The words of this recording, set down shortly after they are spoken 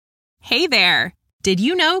Hey there! Did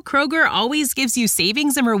you know Kroger always gives you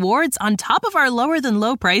savings and rewards on top of our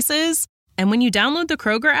lower-than-low prices? And when you download the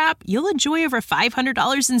Kroger app, you'll enjoy over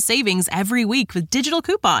 $500 in savings every week with digital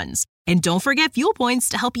coupons. And don't forget fuel points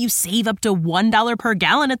to help you save up to $1 per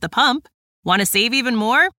gallon at the pump. Want to save even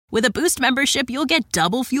more? With a Boost membership, you'll get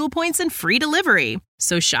double fuel points and free delivery.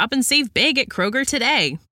 So shop and save big at Kroger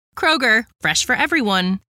today. Kroger, fresh for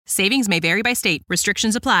everyone. Savings may vary by state.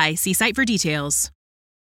 Restrictions apply. See site for details.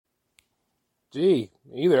 Gee,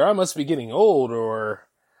 either I must be getting old or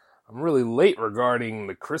I'm really late regarding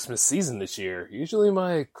the Christmas season this year. Usually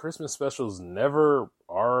my Christmas specials never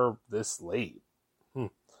are this late. And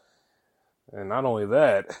not only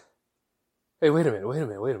that... Hey, wait a minute.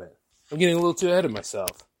 I'm getting a little too ahead of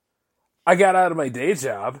myself. I got out of my day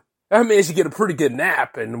job. I managed to get a pretty good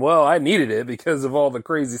nap, and, well, I needed it because of all the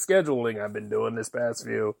crazy scheduling I've been doing this past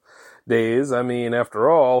few days. I mean, after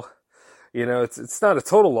all, you know, it's not a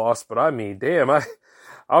total loss, but I mean, damn,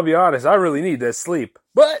 I'll be honest, I really need that sleep.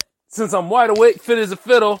 But since I'm wide awake, fit as a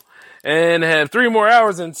fiddle, and have 3 more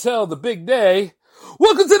hours until the big day,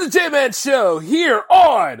 welcome to the J-Man Show here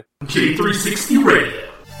on J360 Radio.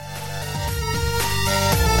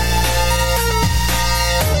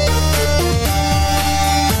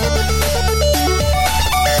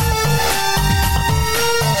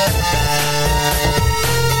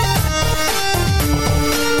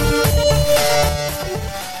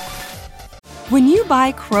 When you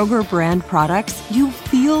buy Kroger brand products, you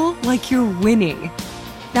feel like you're winning.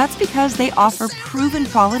 That's because they offer proven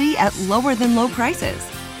quality at lower than low prices.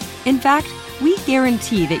 In fact, we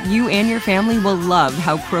guarantee that you and your family will love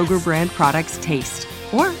how Kroger brand products taste,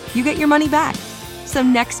 or you get your money back. So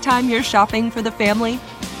next time you're shopping for the family,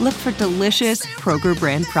 look for delicious Kroger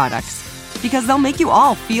brand products, because they'll make you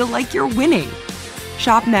all feel like you're winning.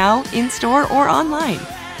 Shop now, in-store, or online.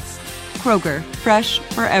 Kroger, fresh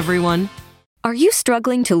for everyone. Are you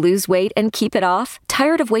struggling to lose weight and keep it off?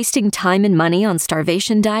 Tired of wasting time and money on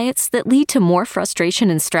starvation diets that lead to more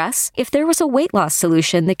frustration and stress? If there was a weight loss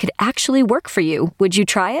solution that could actually work for you, would you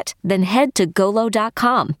try it? Then head to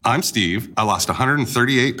Golo.com. I'm Steve. I lost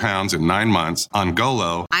 138 pounds in 9 months on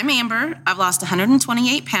Golo. I'm Amber. I've lost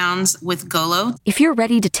 128 pounds with Golo. If you're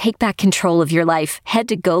ready to take back control of your life, head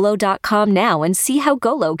to Golo.com now and see how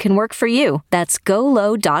Golo can work for you. That's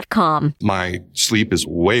Golo.com. My sleep is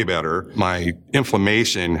way better. My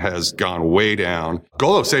inflammation has gone way down.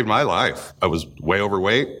 Golo saved my life. I was way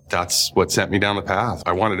overweight. That's what sent me down the path.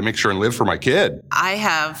 I wanted to make sure and live for my kid. I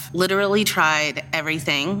have literally tried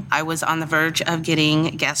everything. I was on the verge of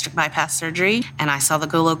getting gastric bypass surgery, and I saw the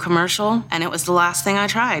Golo commercial, and it was the last thing I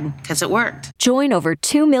tried because it worked. Join over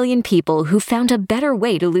 2 million people who found a better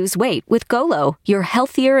way to lose weight with Golo. Your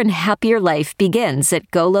healthier and happier life begins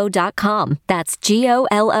at Golo.com. That's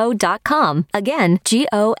Golo.com. Again,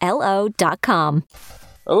 Golo.com.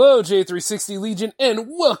 Hello, J360 Legion, and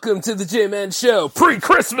welcome to the J-Man Show,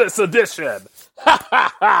 pre-Christmas edition! Ha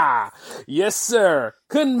ha ha! Yes, sir.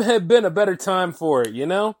 Couldn't have been a better time for it, you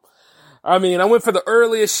know? I mean, I went for the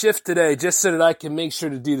earliest shift today just so that I can make sure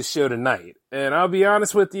to do the show tonight. And I'll be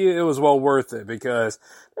honest with you, it was well worth it because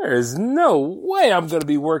there is no way I'm going to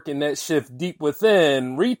be working that shift deep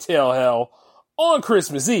within retail hell on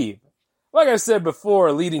Christmas Eve. Like I said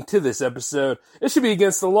before, leading to this episode, it should be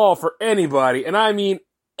against the law for anybody, and I mean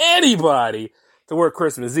anybody, to work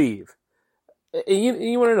Christmas Eve. And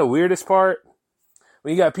you want to know the weirdest part?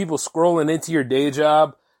 When you got people scrolling into your day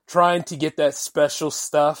job, trying to get that special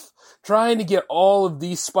stuff, trying to get all of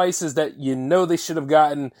these spices that you know they should have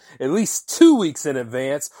gotten at least 2 weeks in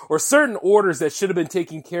advance, or certain orders that should have been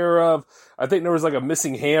taken care of. I think there was like a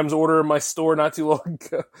missing hams order in my store not too long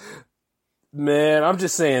ago. Man, I'm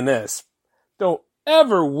just saying this. Don't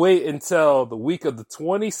ever wait until the week of the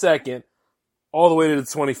 22nd all the way to the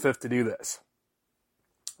 25th to do this.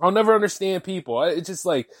 I'll never understand people. It's just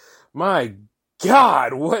like, my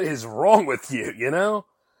God, what is wrong with you, you know?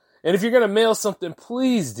 And if you're going to mail something,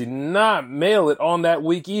 please do not mail it on that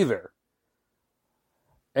week either.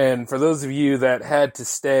 And for those of you that had to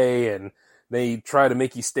stay and they try to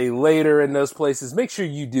make you stay later in those places, make sure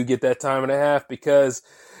you do get that time and a half, because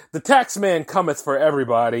the tax man cometh for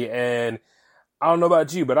everybody, and I don't know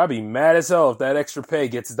about you, but I'd be mad as hell if that extra pay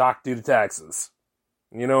gets docked due to taxes.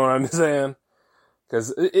 You know what I'm saying?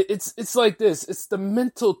 Because it's like this. It's the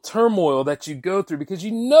mental turmoil that you go through because you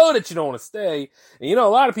know that you don't want to stay. And you know, a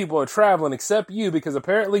lot of people are traveling except you because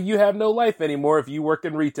apparently you have no life anymore if you work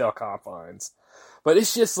in retail confines. But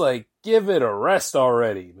it's just like, give it a rest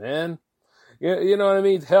already, man. You know what I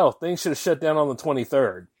mean? Hell, things should have shut down on the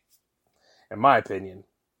 23rd, in my opinion.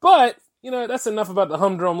 But, you know, that's enough about the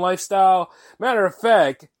humdrum lifestyle. Matter of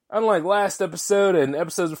fact, unlike last episode and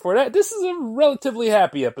episodes before that, this is a relatively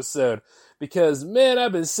happy episode. Because, man,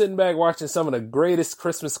 I've been sitting back watching some of the greatest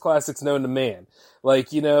Christmas classics known to man. Like,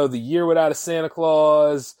 The Year Without a Santa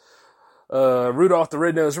Claus, Rudolph the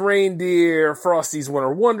Red-Nosed Reindeer, Frosty's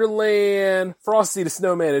Winter Wonderland, Frosty the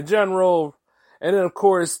Snowman in general, and then, of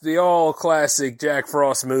course, the all-classic Jack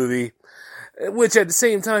Frost movie. Which, at the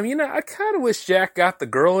same time, I kind of wish Jack got the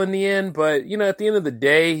girl in the end, but, at the end of the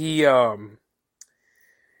day,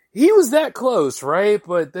 he was that close, right?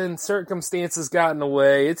 But then circumstances got in the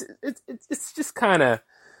way. It's just kind of,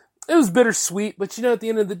 it was bittersweet, but at the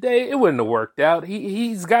end of the day, it wouldn't have worked out.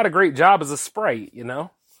 He's got a great job as a sprite,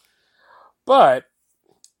 But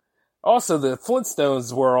also the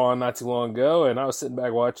Flintstones were on not too long ago, and I was sitting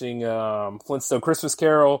back watching Flintstone Christmas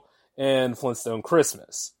Carol and Flintstone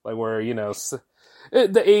Christmas, like where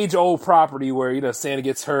the age-old property where, Santa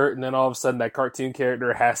gets hurt, and then all of a sudden that cartoon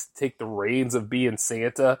character has to take the reins of being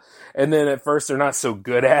Santa, and then at first they're not so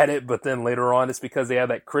good at it, but then later on it's because they have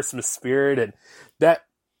that Christmas spirit, and that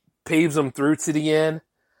paves them through to the end.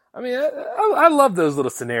 I mean, I love those little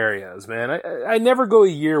scenarios, man. I never go a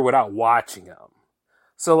year without watching them.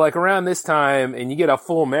 So, like, around this time, and you get a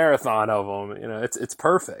full marathon of them, it's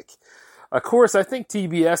perfect. Of course, I think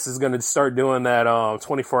TBS is going to start doing that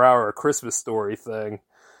 24-hour Christmas Story thing,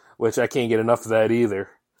 which I can't get enough of that either.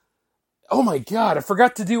 Oh my God, I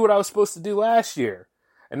forgot to do what I was supposed to do last year.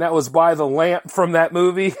 And that was buy the lamp from that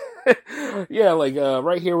movie. Yeah, like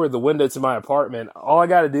right here where the window to my apartment. All I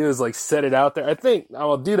got to do is like set it out there. I think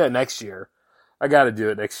I'll do that next year. I got to do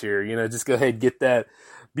it next year. Just go ahead and get that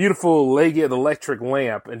beautiful Leggett electric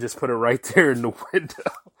lamp and just put it right there in the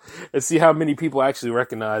window and see how many people actually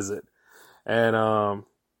recognize it. And,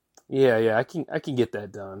 yeah, I can get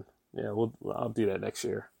that done. Yeah, I'll do that next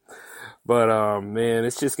year. But, man,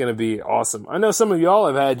 it's just going to be awesome. I know some of y'all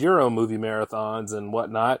have had your own movie marathons and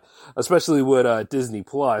whatnot, especially with, Disney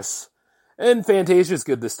Plus. And Fantasia's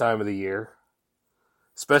good this time of the year.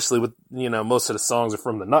 Especially with, most of the songs are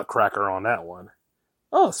from the Nutcracker on that one.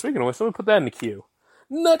 Oh, speaking of which, let me put that in the queue.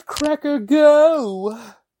 Nutcracker, go!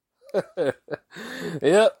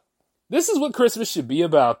 Yep. This is what Christmas should be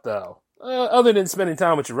about, though. Other than spending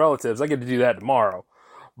time with your relatives, I get to do that tomorrow.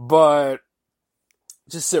 But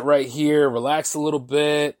just sit right here, relax a little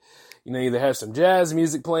bit. Either have some jazz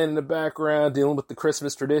music playing in the background, dealing with the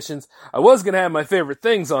Christmas traditions. I was going to have my favorite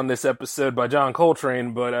things on this episode by John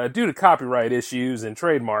Coltrane, but due to copyright issues and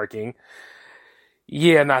trademarking,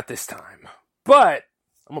 yeah, not this time. But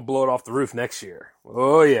I'm going to blow it off the roof next year.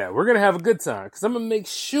 Oh, yeah, we're going to have a good time because I'm going to make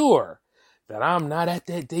sure that I'm not at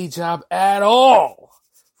that day job at all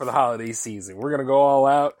for the holiday season. We're going to go all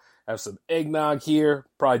out, have some eggnog here,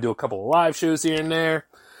 probably do a couple of live shows here and there.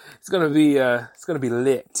 It's going to be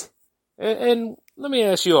lit. And let me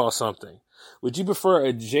ask you all something. Would you prefer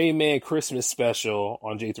a J-Man Christmas special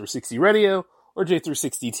on J360 Radio or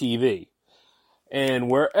J360 TV?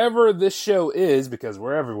 And wherever this show is, because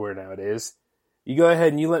we're everywhere nowadays, you go ahead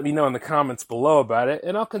and you let me know in the comments below about it,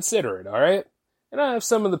 and I'll consider it, all right? And I have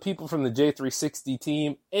some of the people from the J360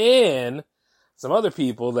 team and some other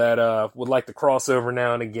people that would like to cross over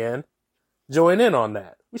now and again join in on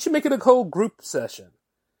that. We should make it a whole group session.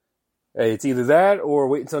 Hey, it's either that or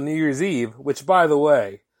wait until New Year's Eve, which, by the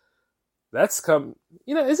way,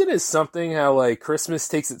 isn't it something how, like, Christmas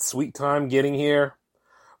takes its sweet time getting here?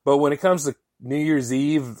 But when it comes to New Year's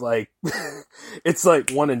Eve, like, it's like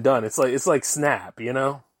one and done. It's like Snap,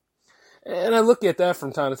 And I look at that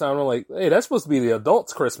from time to time, and I'm like, hey, that's supposed to be the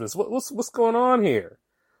adults' Christmas. What's going on here?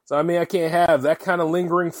 So, I mean, I can't have that kind of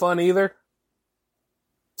lingering fun either.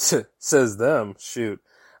 Says them. Shoot.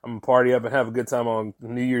 I'm going to party up and have a good time on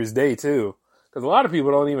New Year's Day, too. Because a lot of people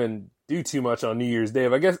don't even do too much on New Year's Day.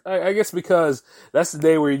 I guess because that's the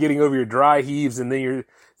day where you're getting over your dry heaves, and then you're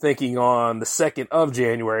thinking on the 2nd of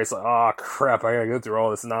January, it's like, oh, crap, I got to go through all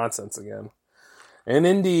this nonsense again. And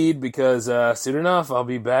indeed, because soon enough, I'll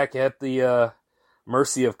be back at the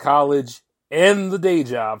mercy of college and the day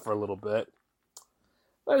job for a little bit.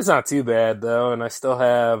 But it's not too bad, though, and I still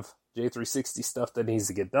have J360 stuff that needs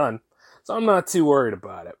to get done. So I'm not too worried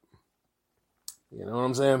about it. You know what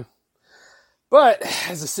I'm saying? But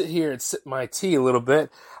as I sit here and sip my tea a little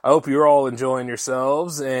bit, I hope you're all enjoying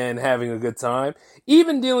yourselves and having a good time.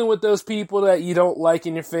 Even dealing with those people that you don't like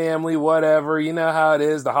in your family, whatever. You know how it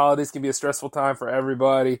is. The holidays can be a stressful time for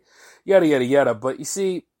everybody. Yada, yada, yada. But you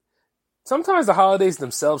see, sometimes the holidays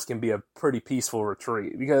themselves can be a pretty peaceful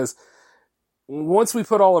retreat. Because once we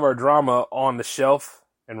put all of our drama on the shelf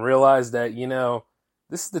and realize that,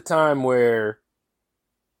 this is the time where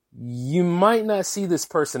you might not see this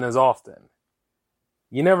person as often.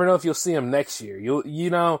 You never know if you'll see them next year.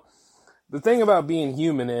 the thing about being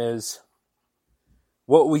human is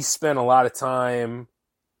what we spend a lot of time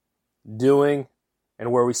doing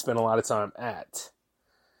and where we spend a lot of time at.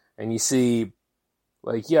 And you see,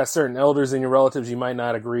 like, yeah, certain elders and your relatives you might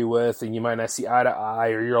not agree with, and you might not see eye to eye,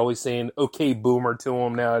 or you're always saying, okay, boomer to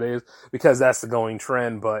them nowadays, because that's the going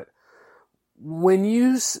trend. But when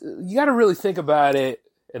you got to really think about it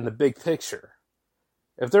in the big picture.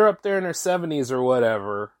 If they're up there in their 70s or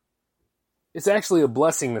whatever, it's actually a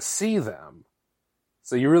blessing to see them.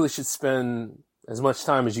 So you really should spend as much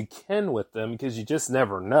time as you can with them, because you just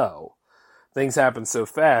never know. Things happen so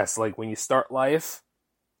fast, like when you start life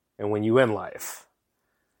and when you end life.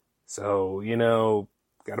 So,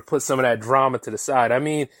 got to put some of that drama to the side. I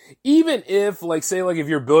mean, even if, like, say, like, if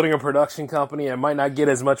you're building a production company, it might not get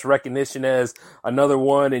as much recognition as another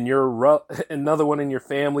one in your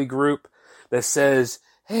family group that says,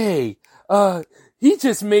 hey, he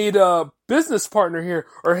just made a business partner here,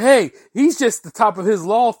 or hey, he's just the top of his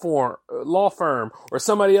law firm, or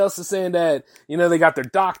somebody else is saying that, they got their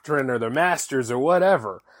doctorate or their master's or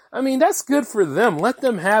whatever. I mean, that's good for them. Let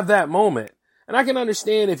them have that moment. And I can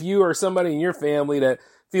understand if you or somebody in your family that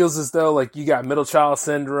feels as though like you got middle child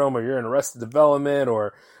syndrome, or you're in Arrested Development,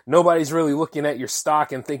 or nobody's really looking at your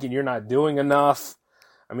stock and thinking you're not doing enough.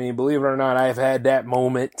 I mean, believe it or not, I've had that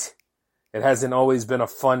moment. It hasn't always been a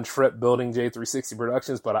fun trip building J360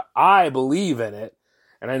 Productions, but I believe in it.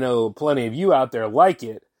 And I know plenty of you out there like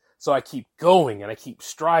it. So I keep going and I keep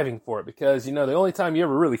striving for it, because, the only time you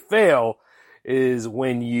ever really fail is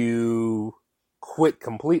when you quit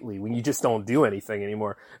completely, when you just don't do anything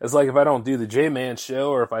anymore. It's like if I don't do the J-Man show,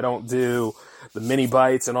 or if I don't do the mini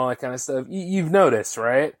bites and all that kind of stuff, you've noticed,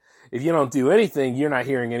 right? If you don't do anything, you're not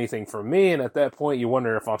hearing anything from me. And at that point, you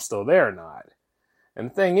wonder if I'm still there or not. And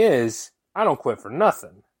the thing is, I don't quit for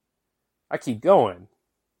nothing. I keep going.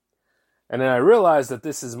 And then I realize that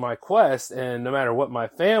this is my quest, and no matter what my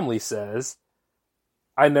family says,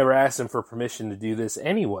 I never asked them for permission to do this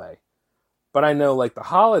anyway. But I know, like, the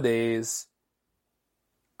holidays,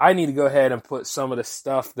 I need to go ahead and put some of the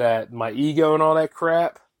stuff that my ego and all that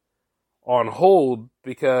crap on hold,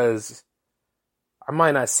 because I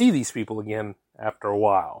might not see these people again after a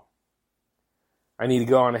while. I need to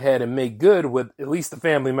go on ahead and make good with at least the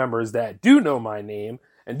family members that do know my name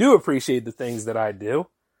and do appreciate the things that I do.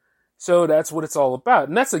 So that's what it's all about.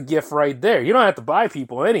 And that's a gift right there. You don't have to buy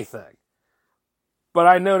people anything. But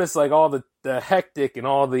I noticed like all the hectic and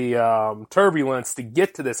all the turbulence to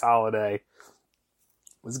get to this holiday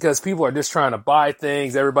was because people are just trying to buy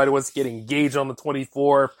things. Everybody wants to get engaged on the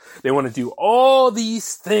 24th. They want to do all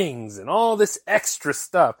these things and all this extra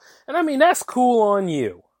stuff. And I mean, that's cool on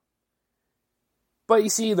you. But you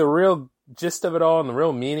see, the real gist of it all and the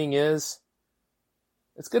real meaning is,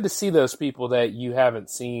 it's good to see those people that you haven't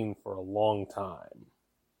seen for a long time.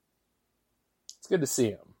 It's good to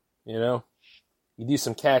see them, You do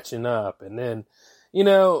some catching up, and then,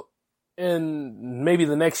 and maybe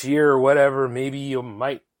the next year or whatever, maybe you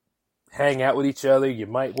might hang out with each other. You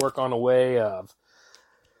might work on a way of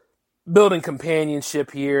building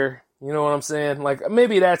companionship here. You know what I'm saying? Like,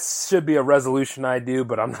 maybe that should be a resolution I do,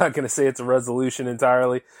 but I'm not going to say it's a resolution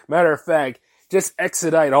entirely. Matter of fact, just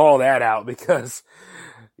expedite all that out, because,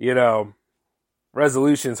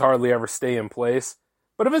 resolutions hardly ever stay in place.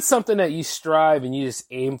 But if it's something that you strive and you just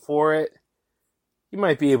aim for it, you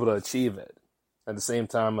might be able to achieve it at the same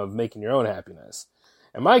time of making your own happiness.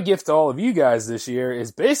 And my gift to all of you guys this year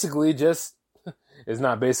is basically is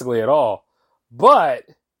not basically at all, but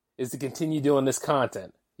is to continue doing this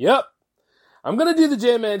content. Yep. I'm going to do the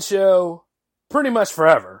J-Man show pretty much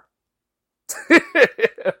forever.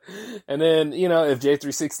 And then, if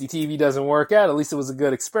J360 TV doesn't work out, at least it was a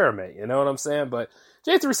good experiment. You know what I'm saying? But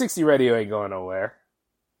J360 Radio ain't going nowhere.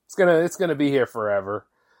 It's gonna be here forever.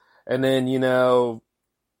 And then,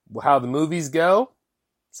 how the movies go,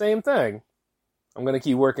 same thing. I'm going to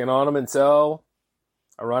keep working on them until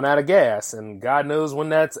I run out of gas. And God knows when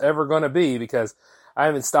that's ever going to be, because I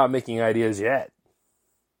haven't stopped making ideas yet.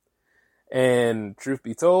 And truth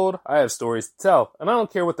be told, I have stories to tell. And I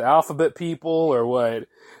don't care what the alphabet people or what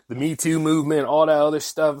the Me Too movement, all that other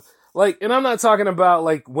stuff. Like, and I'm not talking about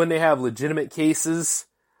like when they have legitimate cases,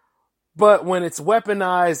 but when it's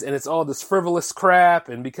weaponized and it's all this frivolous crap,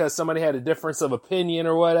 and because somebody had a difference of opinion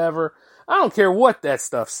or whatever, I don't care what that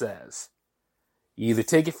stuff says. You either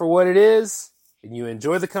take it for what it is and you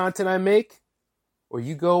enjoy the content I make, or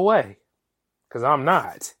you go away. Because I'm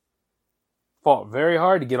not. Fought very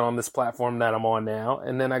hard to get on this platform that I'm on now,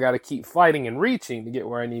 and then I got to keep fighting and reaching to get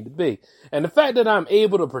where I need to be. And the fact that I'm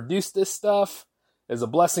able to produce this stuff is a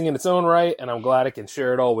blessing in its own right, and I'm glad I can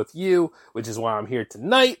share it all with you, which is why I'm here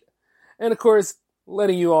tonight. And of course,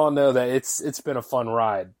 letting you all know that it's been a fun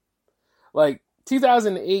ride. Like,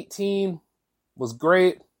 2018 was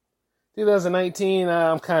great. 2019,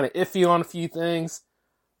 I'm kind of iffy on a few things.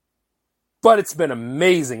 But it's been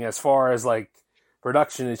amazing as far as, like,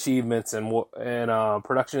 production achievements and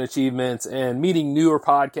meeting newer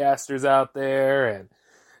podcasters out there. And,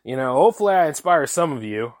 you know, hopefully I inspire some of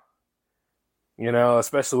you. You know,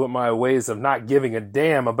 especially with my ways of not giving a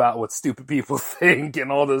damn about what stupid people think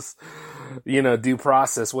and all this, you know, due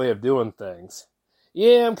process way of doing things.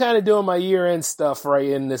 Yeah, I'm kind of doing my year-end stuff right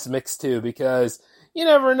in this mix too, because you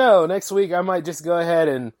never know. Next week I might just go ahead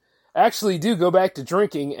and actually go back to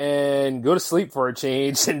drinking and go to sleep for a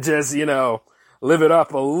change and just, you know, live it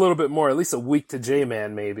up a little bit more, at least a week to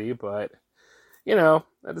J-Man maybe. But, you know,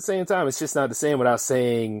 at the same time, it's just not the same without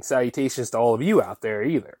saying salutations to all of you out there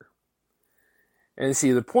either. And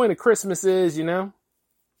see, the point of Christmas is, you know,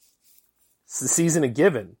 it's the season of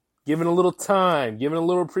giving. Giving a little time, giving a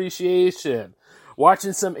little appreciation,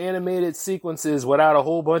 watching some animated sequences without a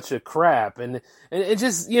whole bunch of crap, and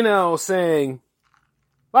just, you know, saying,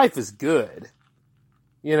 life is good.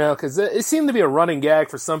 You know, because it seemed to be a running gag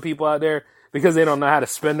for some people out there because they don't know how to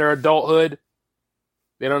spend their adulthood.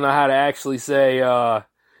 They don't know how to actually say,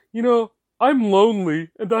 you know, I'm lonely,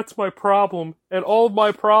 and that's my problem. And all of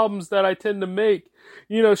my problems that I tend to make,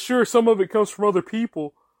 you know, sure, some of it comes from other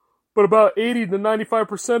people, but about 80 to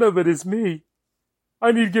 95% of it is me.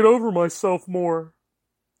 I need to get over myself more.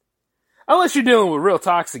 Unless you're dealing with real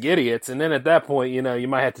toxic idiots, and then at that point, you know, you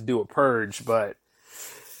might have to do a purge, but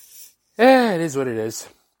it is what it is.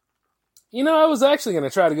 You know, I was actually going to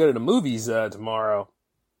try to go to the movies tomorrow.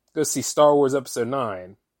 Go see Star Wars Episode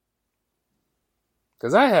 9.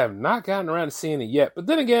 Because I have not gotten around to seeing it yet. But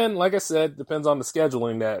then again, like I said, depends on the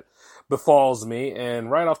scheduling that befalls me. And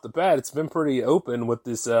right off the bat, it's been pretty open with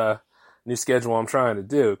this new schedule I'm trying to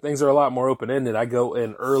do. Things are a lot more open-ended. I go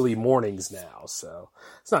in early mornings now, so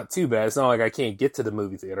it's not too bad. It's not like I can't get to the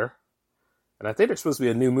movie theater. And I think there's supposed to be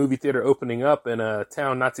a new movie theater opening up in a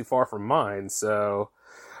town not too far from mine, so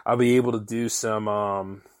I'll be able to do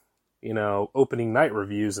some, you know, opening night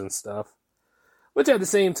reviews and stuff. Which at the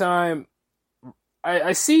same time,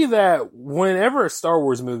 I see that whenever a Star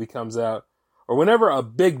Wars movie comes out, or whenever a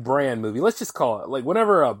big brand movie, let's just call it, like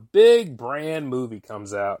whenever a big brand movie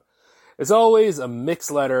comes out, it's always a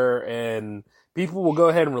mixed letter, and people will go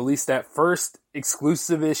ahead and release that first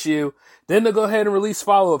exclusive issue, then they'll go ahead and release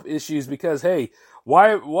follow-up issues because, hey,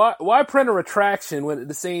 why print a retraction when at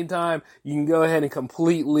the same time you can go ahead and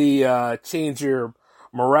completely change your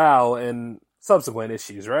morale in subsequent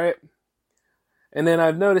issues, right? And then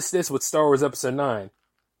I've noticed this with Star Wars Episode 9.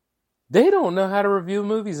 They don't know how to review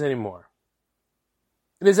movies anymore.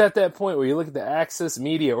 It is at that point where you look at the Access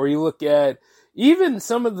Media, or you look at even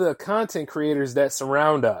some of the content creators that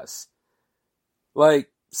surround us. Like,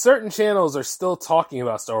 certain channels are still talking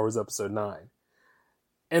about Star Wars Episode 9.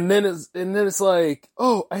 And then it's like,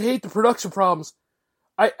 oh, I hate the production problems.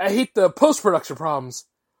 I hate the post-production problems.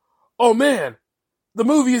 Oh man, the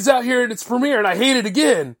movie is out here at its premiere and I hate it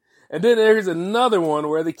again. And then there's another one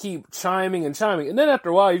where they keep chiming. And then after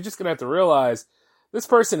a while, you're just going to have to realize this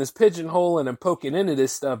person is pigeonholing and poking into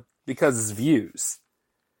this stuff because it's views.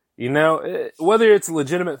 You know, whether it's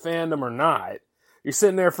legitimate fandom or not, you're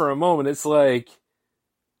sitting there for a moment. It's like,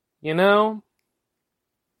 you know,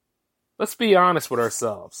 let's be honest with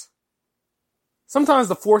ourselves. Sometimes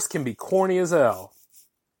the Force can be corny as hell.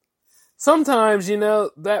 Sometimes, you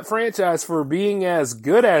know, that franchise, for being as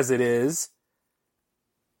good as it is,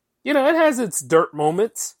 you know, it has its dirt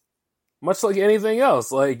moments, much like anything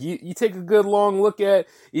else. Like, you take a good long look at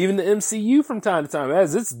even the MCU from time to time. It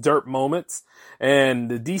has its dirt moments.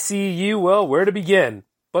 And the DCU, well, where to begin?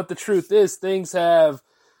 But the truth is,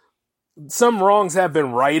 some wrongs have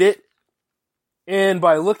been righted. And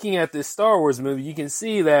by looking at this Star Wars movie, you can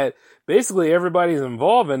see that basically everybody's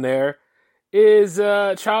involved in there is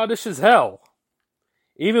childish as hell.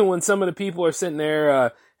 Even when some of the people are sitting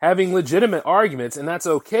there having legitimate arguments, and that's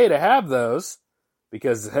okay to have those,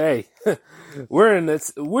 because hey, we're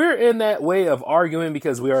in that way of arguing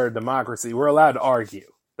because we are a democracy. We're allowed to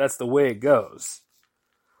argue. That's the way it goes.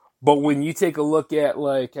 But when you take a look at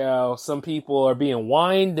like how some people are being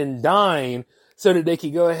wined and dined so that they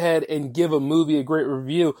can go ahead and give a movie a great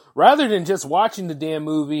review, rather than just watching the damn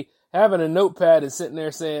movie, having a notepad and sitting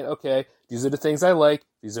there saying, okay, these are the things I like,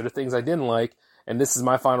 these are the things I didn't like, and this is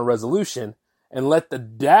my final resolution, and let the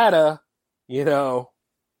data, you know,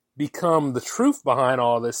 become the truth behind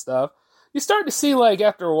all this stuff, you start to see, like,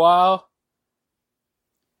 after a while,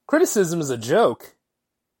 criticism is a joke.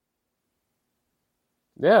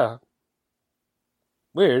 Yeah.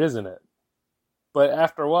 Weird, isn't it? But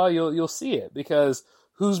after a while, you'll see it, because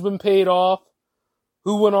who's been paid off,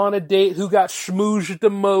 who went on a date, who got schmoozed the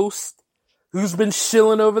most, who's been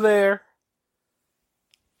shilling over there,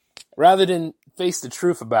 rather than face the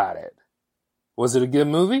truth about it. Was it a good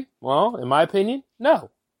movie? Well, in my opinion,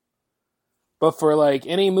 no. But for like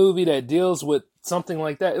any movie that deals with something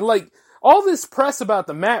like that, like all this press about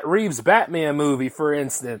the Matt Reeves Batman movie, for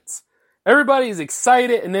instance, everybody's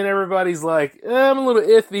excited, and then everybody's like, I'm a little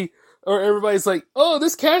iffy. Or everybody's like, oh,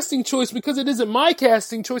 this casting choice, because it isn't my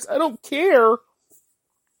casting choice, I don't care.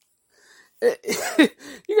 You're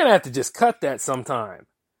going to have to just cut that sometime.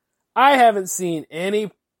 I haven't seen any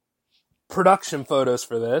production photos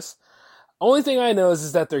for this. Only thing I know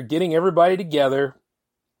is that they're getting everybody together.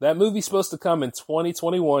 That movie's supposed to come in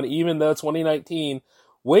 2021, even though 2019,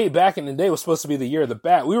 way back in the day, was supposed to be the year of the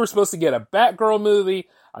Bat. We were supposed to get a Batgirl movie,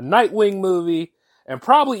 a Nightwing movie, and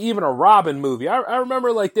probably even a Robin movie. I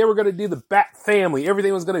remember like they were going to do the Bat family.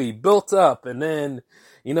 Everything was going to be built up. And then,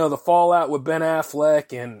 you know, the fallout with Ben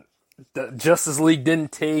Affleck and the Justice League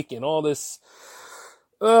didn't take and all this.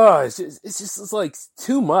 It's like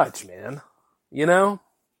too much, man. You know?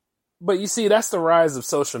 But you see, that's the rise of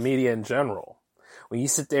social media in general. When you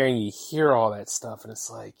sit there and you hear all that stuff, and it's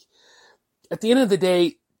like, at the end of the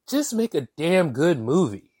day, just make a damn good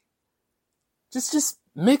movie. Just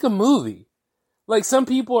make a movie. Like, some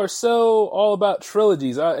people are so all about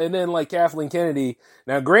trilogies. And then, like, Kathleen Kennedy,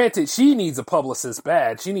 now granted, she needs a publicist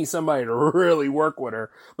bad. She needs somebody to really work with her.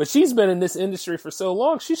 But she's been in this industry for so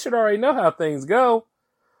long, she should already know how things go.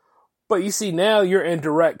 But you see, now you're in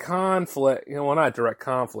direct conflict. You know, well, not direct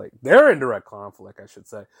conflict. They're in direct conflict, I should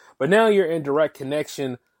say. But now you're in direct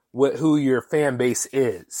connection with who your fan base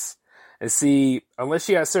is. And see, unless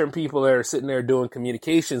you have certain people that are sitting there doing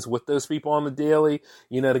communications with those people on the daily,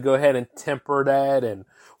 you know, to go ahead and temper that and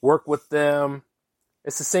work with them,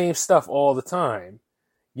 it's the same stuff all the time.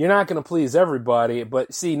 You're not going to please everybody,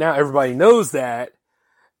 but see, now everybody knows that,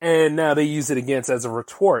 and now they use it against as a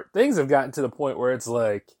retort. Things have gotten to the point where it's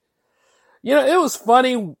like, you know, it was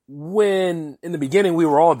funny when in the beginning we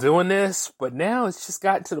were all doing this, but now it's just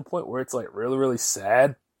gotten to the point where it's like really, really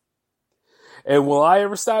sad. And will I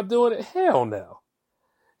ever stop doing it? Hell no.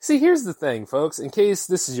 See, here's the thing, folks. In case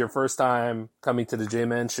this is your first time coming to the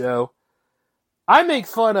J-Man Show, I make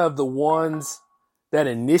fun of the ones that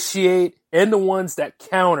initiate and the ones that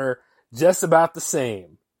counter just about the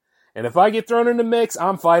same. And if I get thrown in the mix,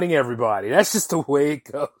 I'm fighting everybody. That's just the way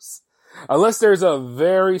it goes. Unless there's a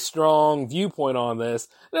very strong viewpoint on this,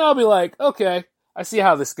 then I'll be like, okay, I see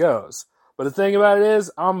how this goes. But the thing about it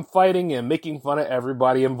is, I'm fighting and making fun of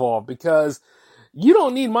everybody involved, because you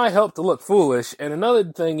don't need my help to look foolish. And another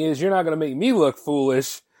thing is, you're not going to make me look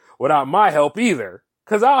foolish without my help either.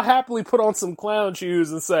 Because I'll happily put on some clown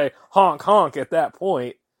shoes and say, honk, honk at that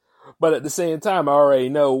point. But at the same time, I already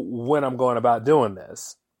know when I'm going about doing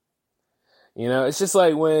this. You know, it's just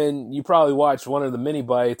like when you probably watched one of the mini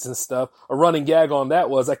bites and stuff. A running gag on that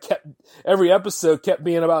was every episode kept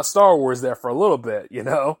being about Star Wars there for a little bit, you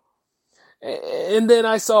know? And then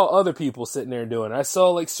I saw other people sitting there doing it. I saw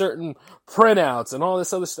like certain printouts and all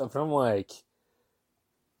this other stuff. And I'm like,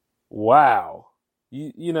 wow.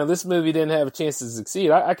 You know, this movie didn't have a chance to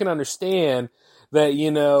succeed. I can understand that, you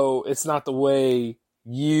know, it's not the way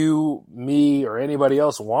you, me, or anybody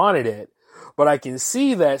else wanted it. But I can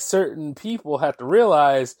see that certain people have to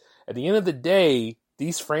realize at the end of the day,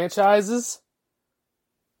 these franchises,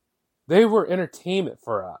 they were entertainment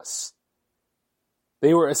for us.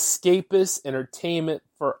 They were escapist entertainment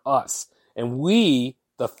for us. And we,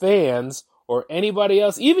 the fans, or anybody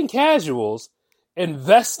else, even casuals,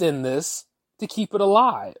 invest in this to keep it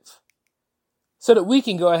alive. So that we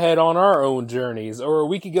can go ahead on our own journeys, or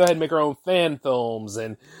we can go ahead and make our own fan films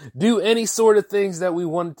and do any sort of things that we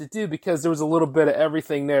wanted to do, because there was a little bit of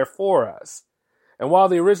everything there for us. And while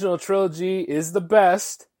the original trilogy is the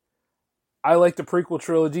best, I like the prequel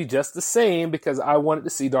trilogy just the same, because I wanted to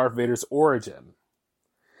see Darth Vader's origin.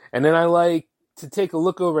 And then I like to take a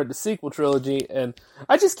look over at the sequel trilogy, and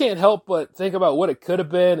I just can't help but think about what it could have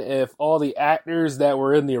been if all the actors that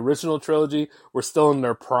were in the original trilogy were still in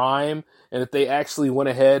their prime, and if they actually went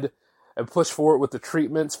ahead and pushed forward with the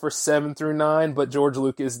treatments for 7 through 9, but George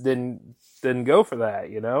Lucas didn't go for that,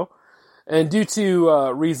 you know? And due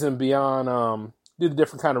to reason beyond, due to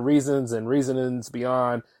different kind of reasons and reasonings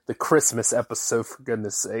beyond the Christmas episode, for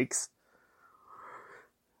goodness sakes.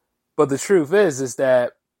 But the truth is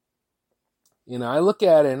that, you know, I look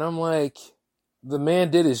at it and I'm like, the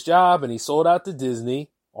man did his job and he sold out to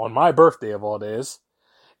Disney on my birthday of all days.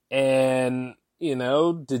 And, you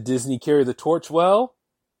know, did Disney carry the torch well?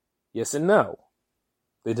 Yes and no.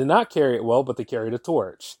 They did not carry it well, but they carried a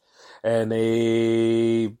torch. And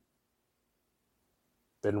they've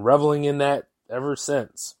been reveling in that ever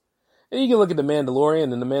since. And you can look at The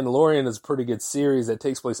Mandalorian, and The Mandalorian is a pretty good series that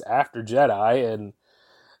takes place after Jedi, and,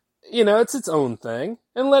 you know, it's its own thing,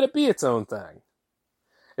 and let it be its own thing.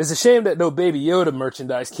 It's a shame that no Baby Yoda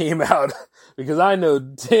merchandise came out, because I know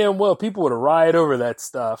damn well people would have rioted over that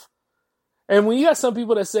stuff. And when you got some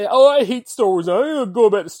people that say, oh, I hate Star Wars, I ain't gonna go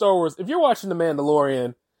back to Star Wars. If you're watching The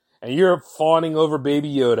Mandalorian, and you're fawning over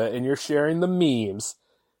Baby Yoda, and you're sharing the memes,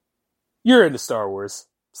 you're into Star Wars.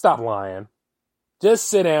 Stop lying. Just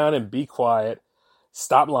sit down and be quiet.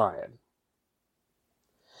 Stop lying.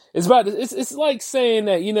 It's like saying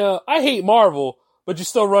that, you know, I hate Marvel, but you're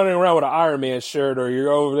still running around with an Iron Man shirt, or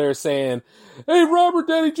you're over there saying, hey, Robert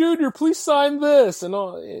Downey Jr., please sign this, and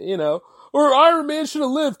all, you know, or Iron Man should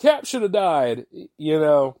have lived, Cap should have died. You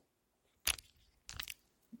know,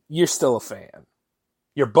 you're still a fan.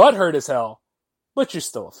 You're butthurt as hell, but you're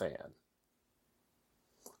still a fan.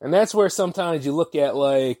 And that's where sometimes you look at,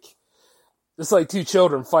 like, it's like two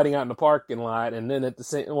children fighting out in the parking lot, and then at the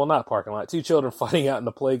same, well, not parking lot, two children fighting out in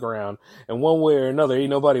the playground, and one way or another, ain't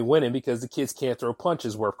nobody winning because the kids can't throw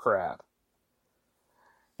punches worth crap.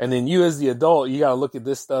 And then you as the adult, you gotta look at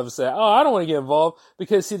this stuff and say, oh, I don't want to get involved,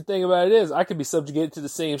 because see, the thing about it is, I could be subjugated to the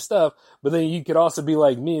same stuff, but then you could also be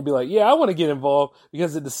like me and be like, yeah, I want to get involved,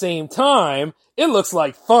 because at the same time, it looks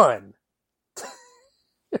like fun.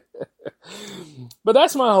 But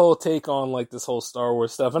that's my whole take on, like, this whole Star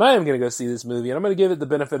Wars stuff. And I am going to go see this movie, and I'm going to give it the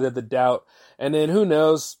benefit of the doubt. And then, who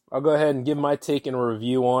knows, I'll go ahead and give my take and a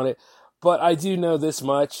review on it. But I do know this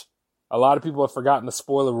much. A lot of people have forgotten the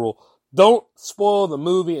spoiler rule. Don't spoil the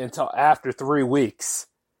movie until after 3 weeks.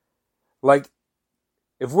 Like,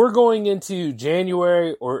 if we're going into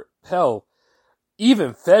January, or hell,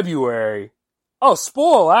 even February, oh,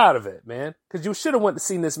 spoil out of it, man. Because you should have went to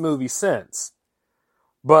see this movie since.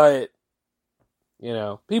 But, you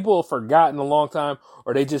know, people have forgotten a long time,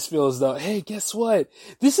 or they just feel as though, hey, guess what?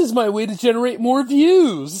 This is my way to generate more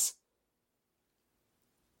views.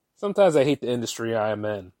 Sometimes I hate the industry I am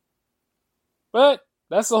in. But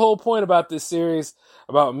that's the whole point about this series,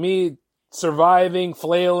 about me surviving,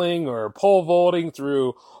 flailing, or pole vaulting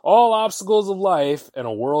through all obstacles of life in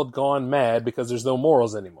a world gone mad because there's no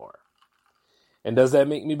morals anymore. And does that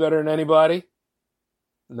make me better than anybody?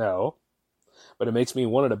 No. But it makes me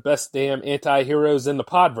one of the best damn anti-heroes in the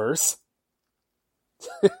podverse.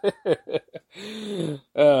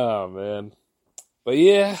 Oh, man. But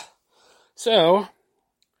yeah, so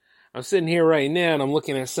I'm sitting here right now and I'm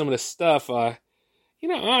looking at some of the stuff. You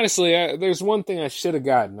know, honestly, there's one thing I should have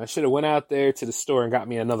gotten. I should have went out there to the store and got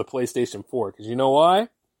me another PlayStation 4. Because you know why?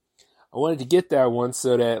 I wanted to get that one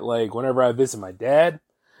so that, like, whenever I visit my dad,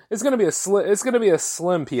 it's gonna be a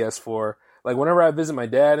slim PS4. Like, whenever I visit my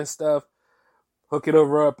dad and stuff, hook it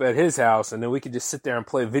over up at his house, and then we could just sit there and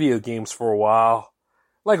play video games for a while,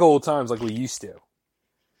 like old times, like we used to.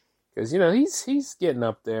 Because, you know, he's getting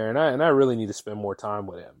up there, and I really need to spend more time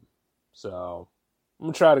with him. So I'm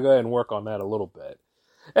gonna try to go ahead and work on that a little bit.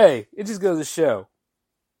 Hey, it just goes to show,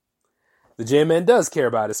 the J-Man does care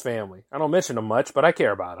about his family. I don't mention him much, but I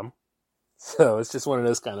care about him. So it's just one of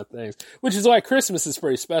those kind of things, which is why Christmas is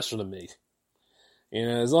pretty special to me. You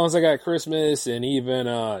know, as long as I got Christmas and even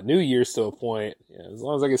New Year's to a point, you know, as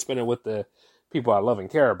long as I can spend it with the people I love and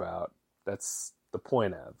care about, that's the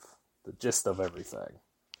point of, the gist of everything.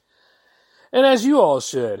 And as you all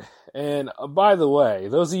should. And by the way,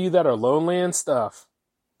 those of you that are lonely and stuff,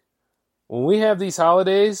 when we have these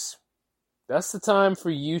holidays, that's the time for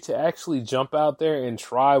you to actually jump out there and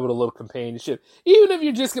try with a little companionship. Even if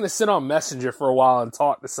you're just going to sit on Messenger for a while and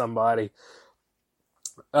talk to somebody,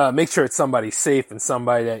 make sure it's somebody safe and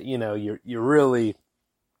somebody that, you know, you really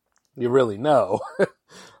know.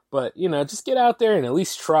 But, you know, just get out there and at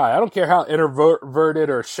least try. I don't care how introverted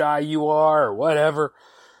or shy you are or whatever.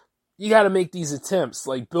 You got to make these attempts,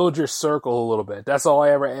 like build your circle a little bit. That's all I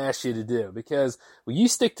ever ask you to do. Because when you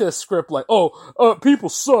stick to a script like, people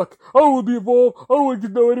suck, I don't want to be involved, I don't want to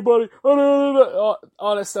know anybody,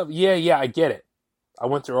 all that stuff. Yeah, I get it. I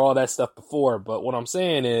went through all that stuff before, but what I'm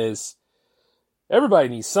saying is, everybody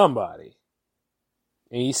needs somebody.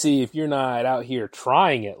 And you see, if you're not out here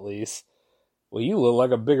trying at least, well, you look like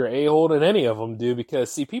a bigger a-hole than any of them do,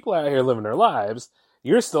 because, see, people out here living their lives,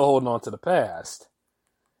 you're still holding on to the past.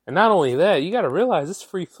 And not only that, you got to realize it's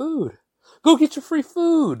free food. Go get your free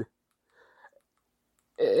food.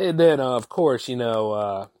 And then, of course, you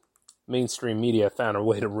know, mainstream media found a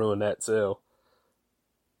way to ruin that too.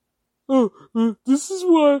 This is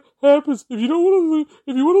what happens if you want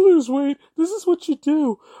to lose weight. This is what you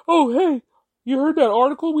do. Oh, hey, you heard that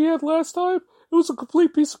article we had last time? It was a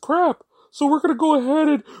complete piece of crap. so we're going to go ahead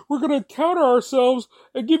and we're going to counter ourselves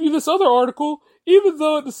and give you this other article, even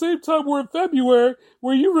though at the same time we're in February,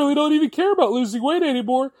 where you really don't even care about losing weight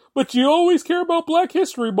anymore, but you always care about Black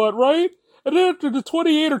History Month, right? And then after the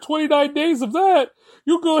 28 or 29 days of that,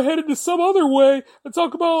 you'll go ahead into some other way and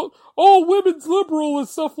talk about all women's liberal and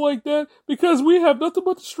stuff like that, because we have nothing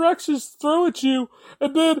but distractions to throw at you.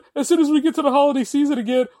 And then, as soon as we get to the holiday season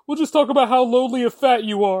again, we'll just talk about how lonely and fat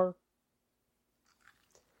you are.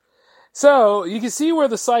 So, you can see where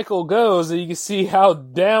the cycle goes, and you can see how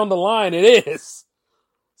down the line it is.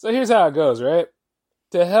 So here's how it goes, right?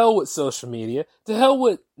 To hell with social media. To hell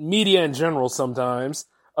with media in general sometimes,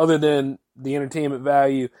 other than the entertainment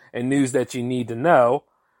value and news that you need to know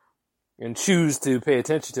and choose to pay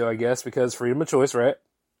attention to, I guess, because freedom of choice, right?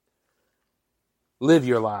 Live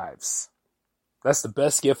your lives. That's the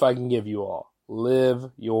best gift I can give you all. Live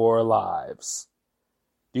your lives.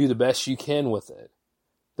 Do the best you can with it.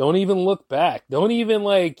 Don't even look back. Don't even,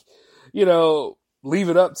 leave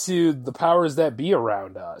it up to the powers that be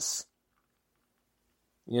around us.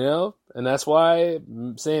 And that's why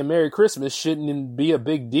saying Merry Christmas shouldn't be a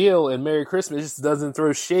big deal, and Merry Christmas doesn't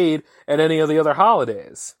throw shade at any of the other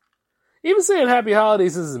holidays. Even saying Happy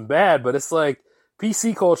Holidays isn't bad, but it's like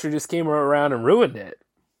PC culture just came around and ruined it.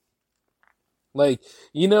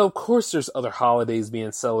 Of course there's other holidays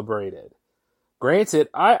being celebrated. Granted,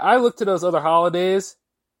 I look to those other holidays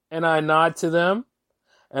and I nod to them.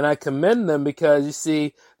 And I commend them because, you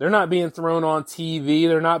see, they're not being thrown on TV.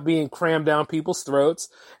 They're not being crammed down people's throats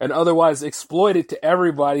and otherwise exploited to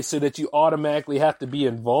everybody so that you automatically have to be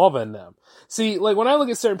involved in them. See, when I look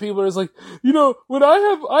at certain people, it's like, when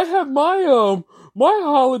I have my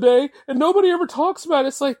holiday and nobody ever talks about it,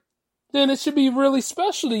 it's like, then it should be really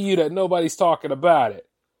special to you that nobody's talking about it.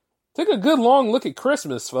 Take a good long look at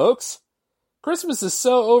Christmas, folks. Christmas is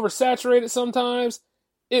so oversaturated sometimes,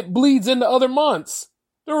 it bleeds into other months.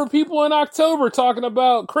 There were people in October talking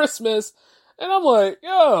about Christmas, and I'm like,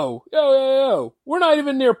 yo, we're not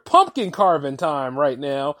even near pumpkin carving time right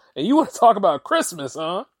now, and you want to talk about Christmas,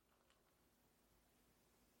 huh?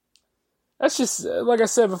 That's just, like I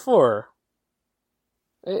said before,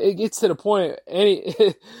 it gets to the point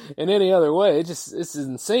in any other way. It's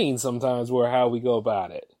insane sometimes how we go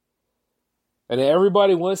about it. And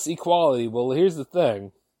everybody wants equality. Well, here's the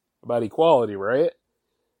thing about equality, right?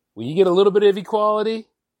 When you get a little bit of equality,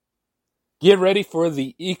 get ready for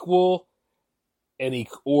the equal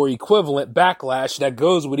or equivalent backlash that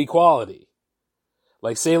goes with equality.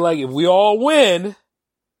 If we all win,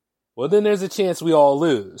 well, then there's a chance we all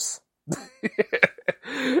lose.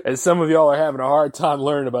 And some of y'all are having a hard time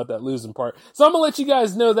learning about that losing part. So I'm going to let you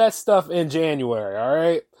guys know that stuff in January, all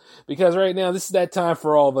right? Because right now, this is that time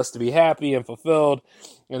for all of us to be happy and fulfilled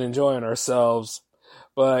and enjoying ourselves.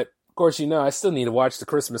 But of course, I still need to watch the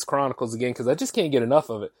Christmas Chronicles again because I just can't get enough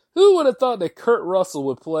of it. Who would have thought that Kurt Russell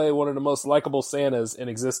would play one of the most likable Santas in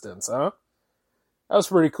existence, huh? That was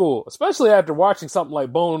pretty cool, especially after watching something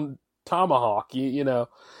like Bone Tomahawk.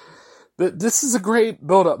 This is a great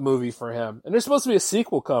build-up movie for him. And there's supposed to be a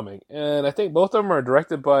sequel coming. And I think both of them are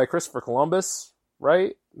directed by Christopher Columbus,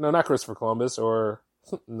 right? No, not Christopher Columbus, no,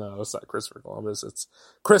 it's not Christopher Columbus. It's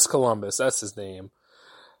Chris Columbus. That's his name.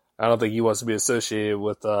 I don't think he wants to be associated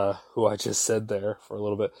with who I just said there for a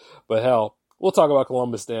little bit. But hell, we'll talk about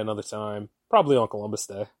Columbus Day another time. Probably on Columbus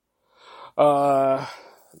Day. Now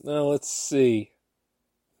let's see.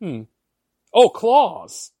 Oh,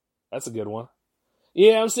 Claws. That's a good one.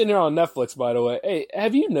 Yeah, I'm sitting here on Netflix, by the way. Hey,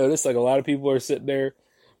 have you noticed a lot of people are sitting there?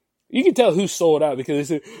 You can tell who sold out because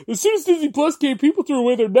they say, as soon as Disney Plus came, people threw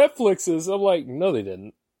away their Netflixes. I'm like, no, they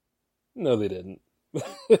didn't. No, they didn't.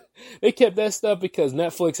 They kept that stuff because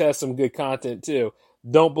Netflix has some good content too.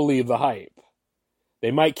 Don't believe the hype.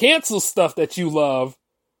 They might cancel stuff that you love,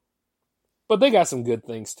 but they got some good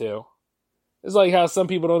things too. It's like how some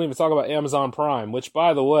people don't even talk about Amazon Prime, which,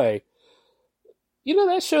 by the way,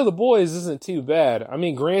 that show The Boys isn't too bad. I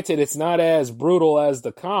mean, granted, it's not as brutal as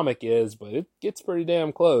the comic is, but it gets pretty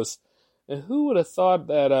damn close. And who would have thought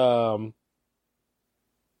that,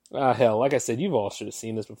 hell, like I said, you've all should have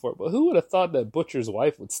seen this before, but who would have thought that Butcher's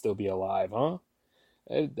wife would still be alive, huh?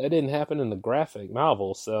 That didn't happen in the graphic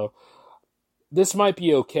novel, so this might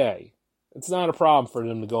be okay. It's not a problem for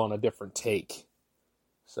them to go on a different take.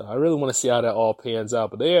 So I really want to see how that all pans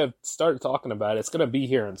out, but they have started talking about it. It's going to be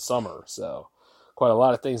here in summer, so quite a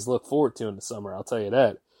lot of things to look forward to in the summer, I'll tell you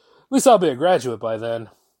that. At least I'll be a graduate by then.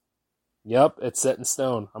 Yep, it's set in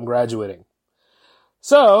stone. I'm graduating.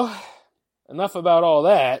 So, enough about all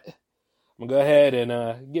that. I'm going to go ahead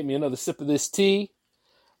and get me another sip of this tea.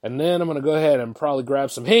 And then I'm going to go ahead and probably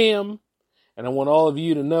grab some ham. And I want all of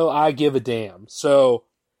you to know I give a damn. So,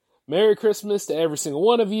 Merry Christmas to every single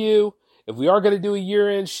one of you. If we are going to do a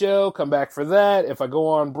year-end show, come back for that. If I go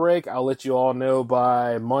on break, I'll let you all know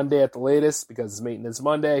by Monday at the latest because it's Maintenance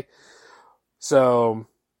Monday. So,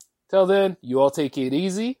 till then, you all take it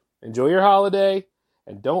easy, enjoy your holiday,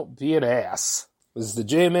 and don't be an ass. This is the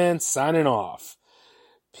J-Man signing off.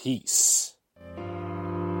 Peace.